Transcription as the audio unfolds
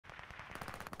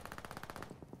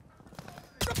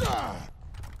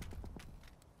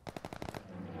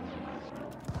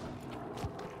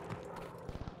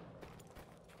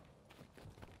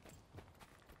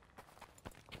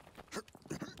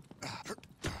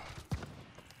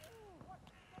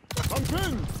I'm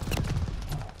pinned!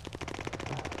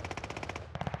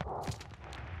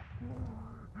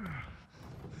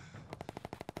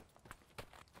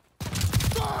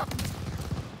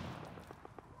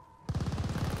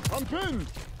 I'm pinned!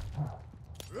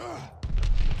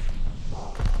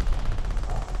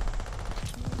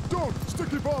 Don't!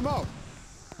 Sticky bomb out!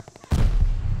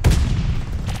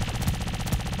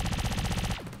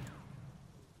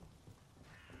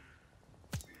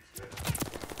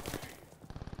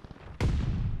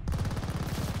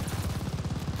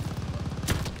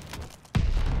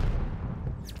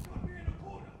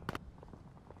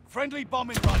 Friendly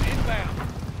bombing run inbound.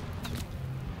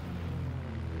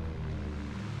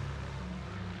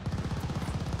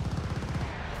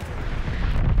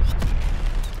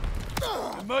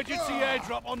 Emergency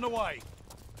airdrop on the way.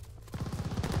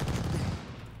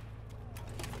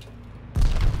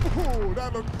 Oh,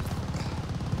 that looked...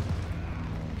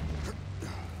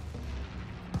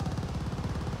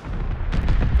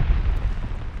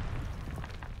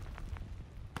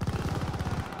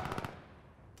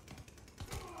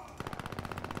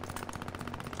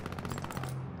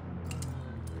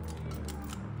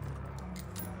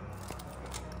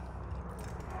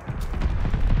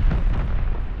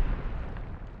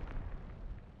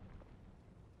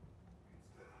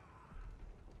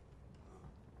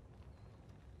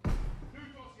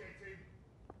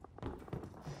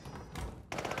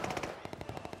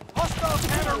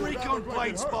 Counter recon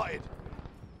plane spotted.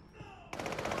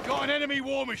 Got an enemy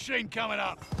war machine coming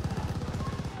up.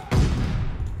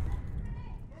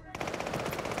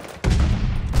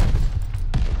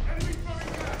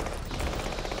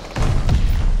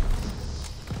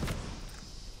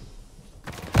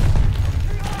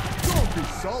 Don't be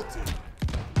salty!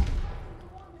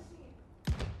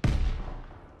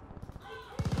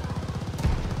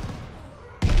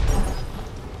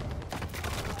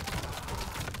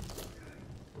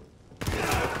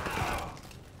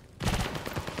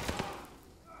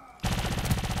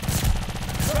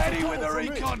 Ready with a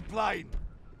recon plane.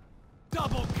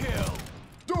 Double kill.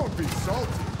 Don't be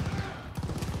salty!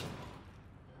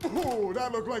 Oh,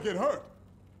 that looked like it hurt!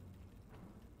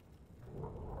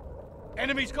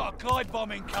 Enemy's got a glide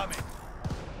bomb incoming.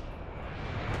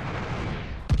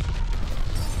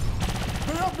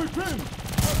 They have me pinned!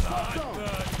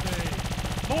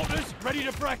 Bloodthirsty. Mortars ready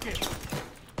to bracket.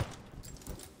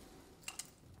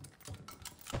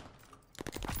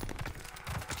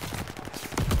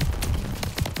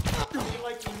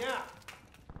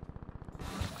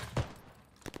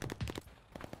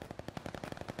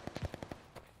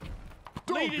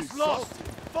 Lead is lost.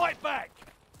 Fight back.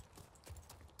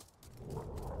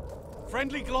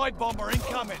 Friendly glide bomber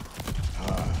incoming.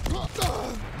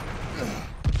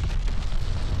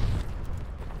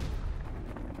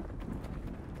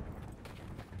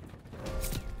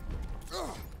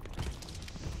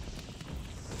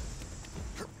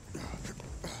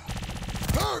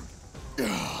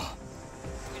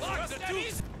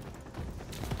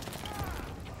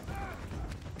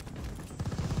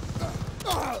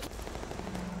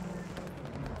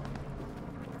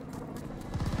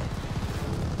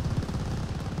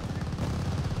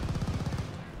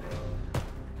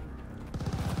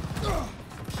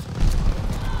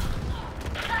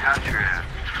 Gotcha.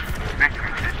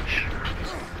 Victory pitch.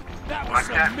 That was Like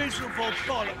some that. miserable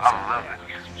bollocks. I love it.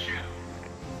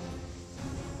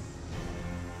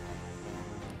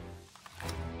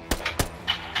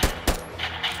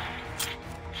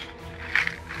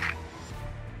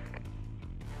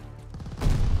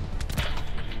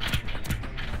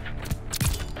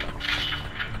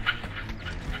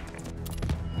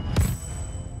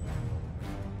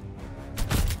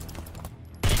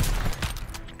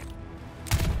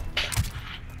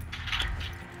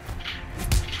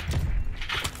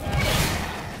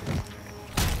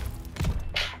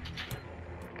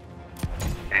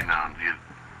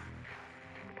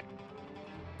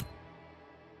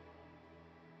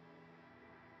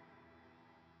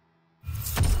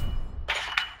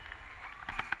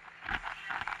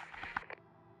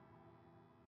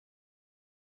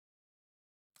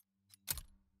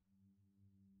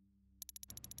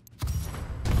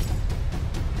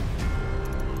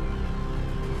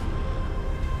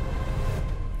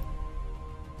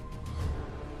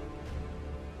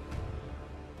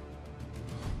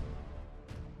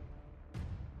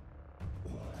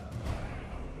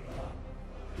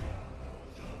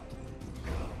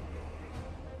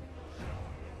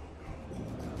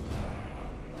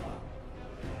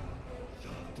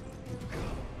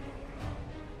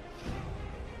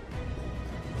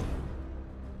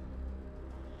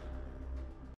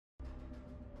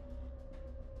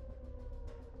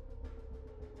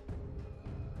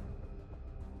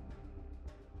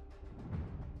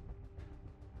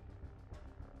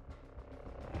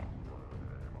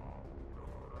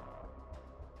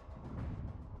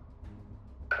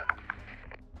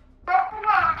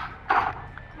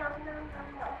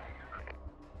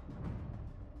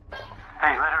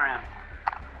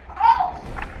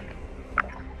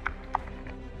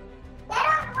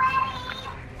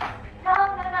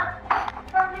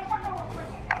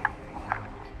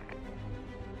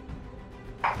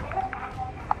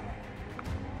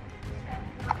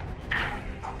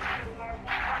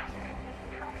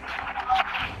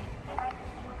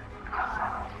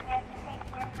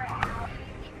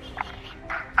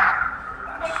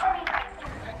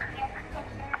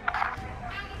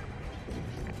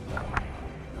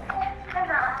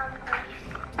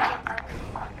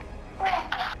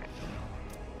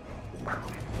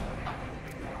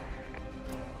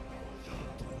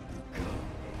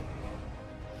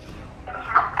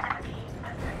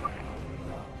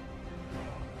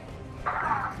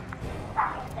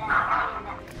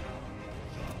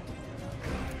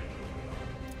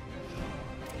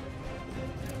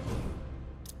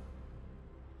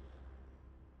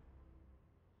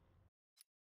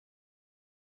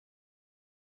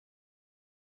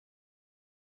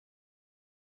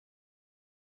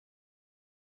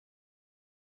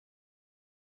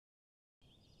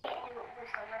 The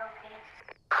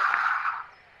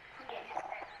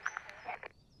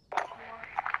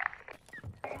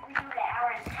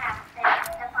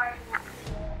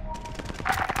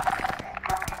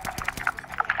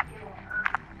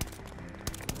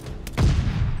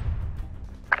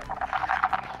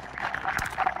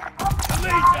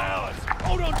lead's ours!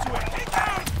 Hold on to it! Get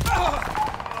down!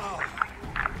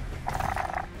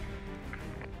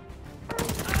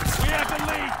 We have the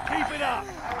lead! Keep it up!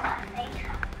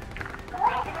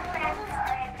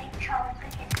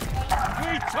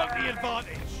 We took the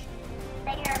advantage!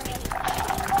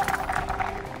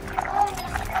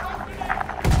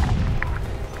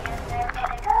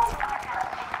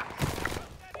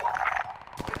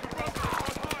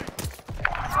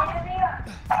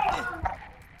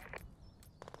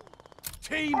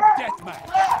 Team Deathmatch.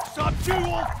 Subdue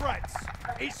all threats.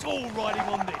 It's all riding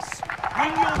on this.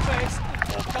 Win your best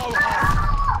or go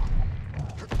home.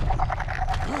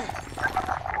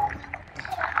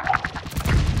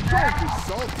 Don't be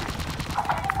salty.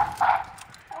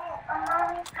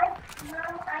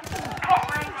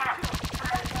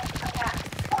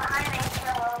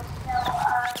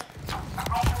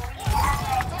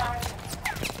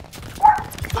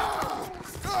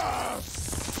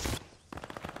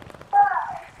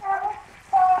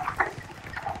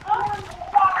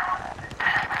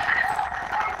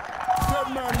 Dead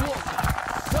man walk.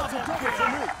 That's a double for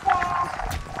me.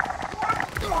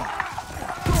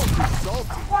 Don't be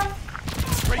salty.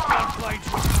 Recon planes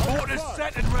with mortars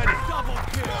set and ready. Double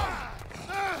kill.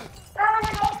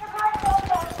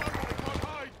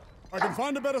 I can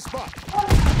find a better spot.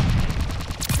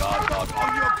 Guard dog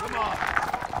on your command.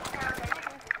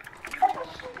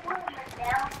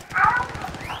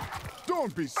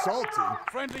 Don't be salty.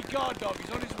 Friendly guard dog is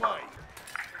on his way.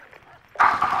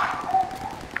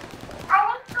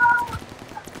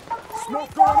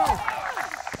 Smoke going out.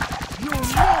 You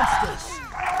monsters.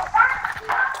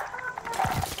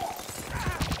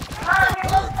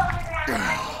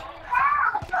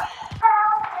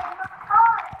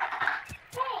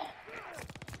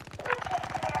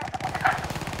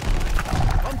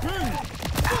 I'm pinned.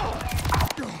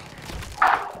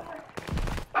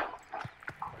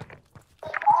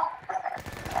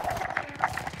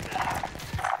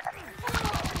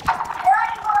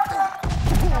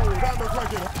 Oh, that looked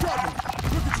like it. Got me.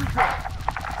 Look at you go.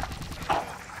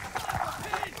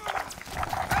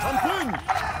 I'm pinned.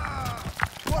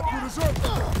 What? You deserve it.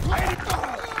 Recon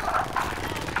aloft.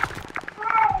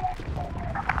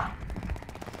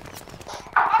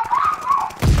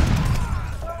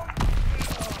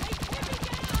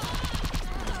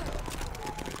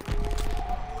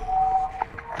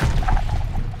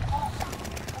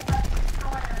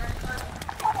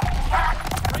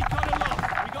 We got eyes.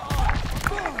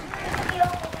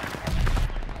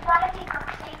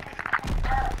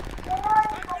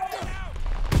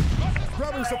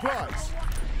 Grabbing supplies.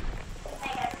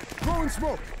 Throwing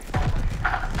smoke.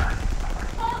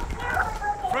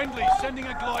 Friendly sending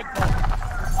a glide bomb.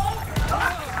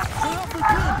 Stay up the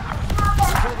pin.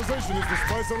 Improvisation is the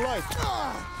spice of life.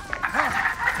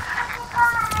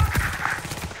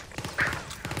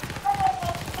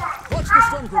 Watch the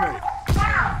stun grenade.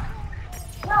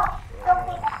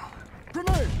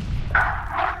 Grenade.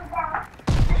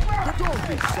 But don't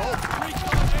be salty.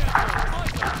 Recon airborne.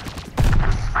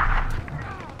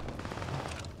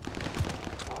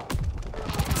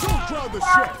 Don't crowd the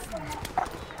chef.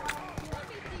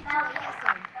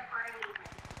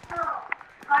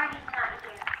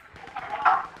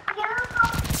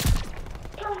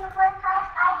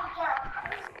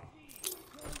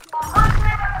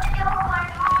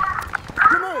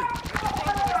 Grenade.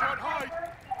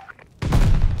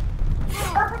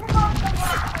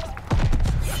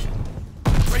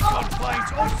 Recon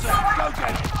planes all set. Go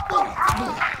get it.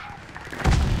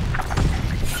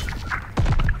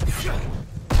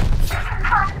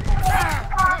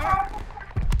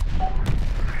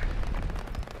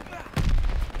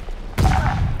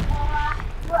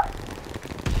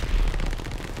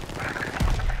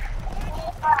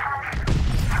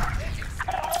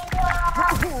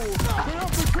 Oh, stay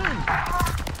up the pin.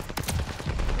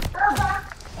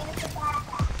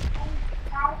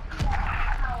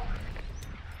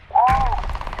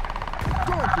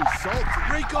 Don't be salty.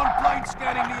 Recon plane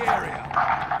scanning the area.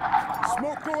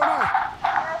 Smoke going out.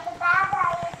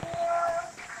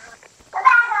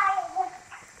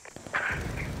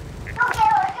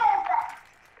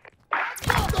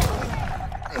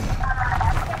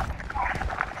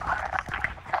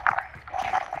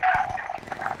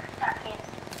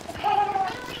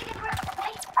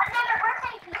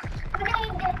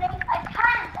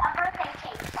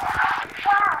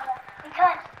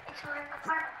 Because it's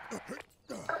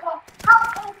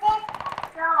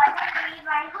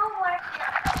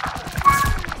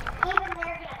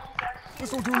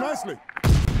This will do nicely.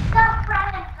 Stop,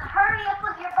 Brandon. Hurry up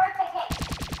with your birthday cake.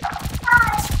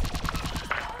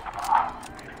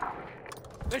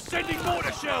 They're sending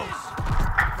mortar shells.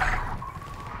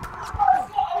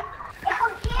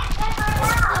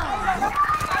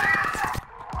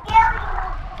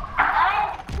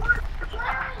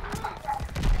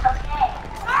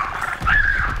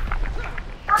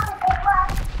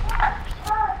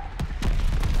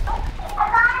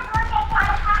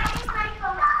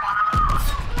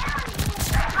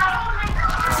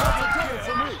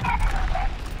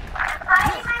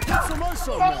 Get some ice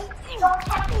on that. Don't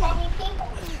touch any people.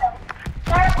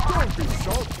 Don't be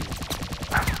salty.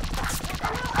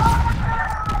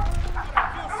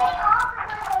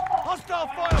 Hostile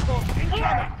firebomb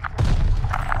incoming.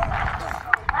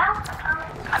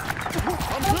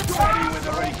 I'm good. Ready with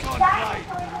the recon plane.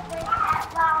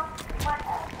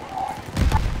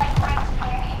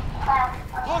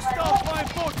 Hostile flying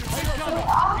fortress incoming.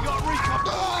 We got recon.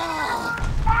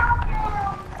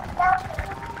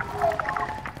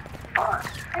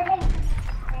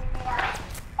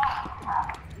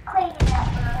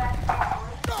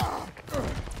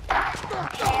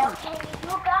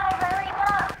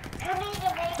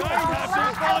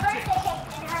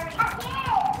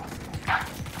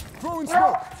 Throwing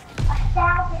smoke.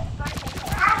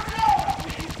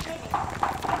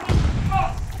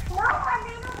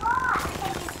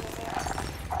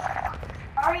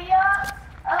 Hurry up!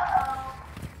 Uh-oh.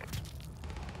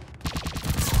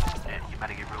 Yeah, you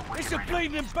better get real wicked It's a right now.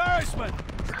 bleeding embarrassment.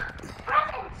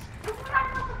 Presents! You can run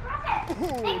with the presents!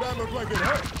 Ooh, that looked like it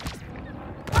hurt.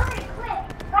 Hurry, quick!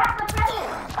 Wrap the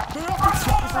presents! The upper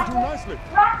shot. This will do nicely.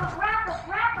 Wrap 'em, wrap 'em,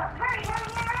 wrap 'em! Hurry,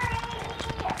 hurry, hurry!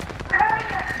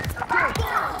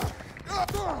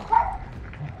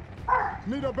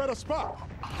 Need a better spot.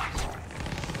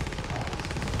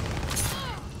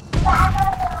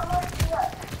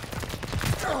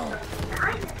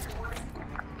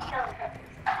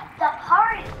 The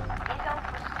party is going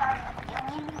to start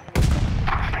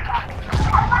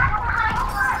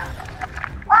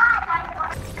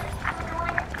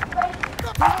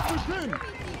Back the pin.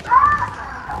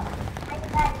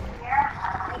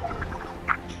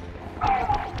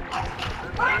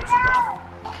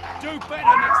 Do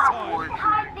better next time.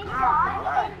 Hide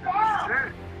the